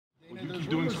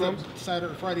doing scrums?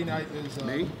 Saturday, Friday night is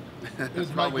Me? is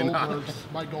Probably not.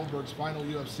 Mike Goldberg's final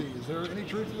UFC. Is there any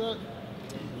truth to that?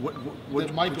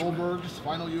 That Mike Goldberg's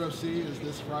final UFC is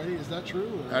this Friday? Is that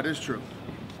true? Or? That is true.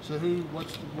 So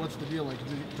what's the deal? Like,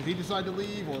 did he decide to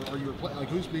leave, or are you like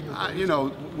who's being replaced? You know,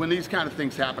 when these kind of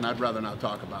things happen, I'd rather not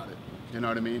talk about it. You know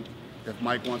what I mean? If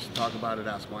Mike wants to talk about it,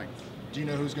 ask Mike. Do you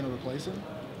know who's going to replace him?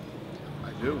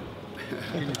 I do.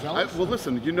 Can you tell us? Well,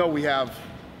 listen. You know, we have,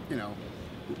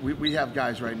 we have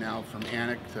guys right now from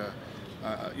Anik to,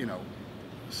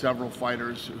 several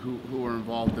fighters who are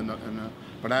involved in the.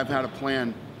 But I've had a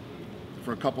plan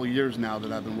for a couple of years now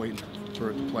that I've been waiting for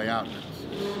it to play out.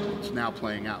 It's now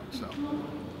playing out. So.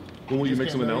 When will you make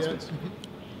some announcements?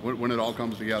 When it all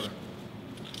comes together.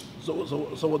 So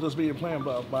will this be your plan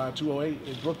by 208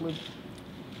 in Brooklyn?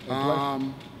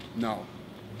 No.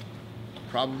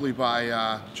 Probably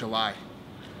by July,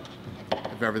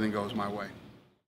 if everything goes my way.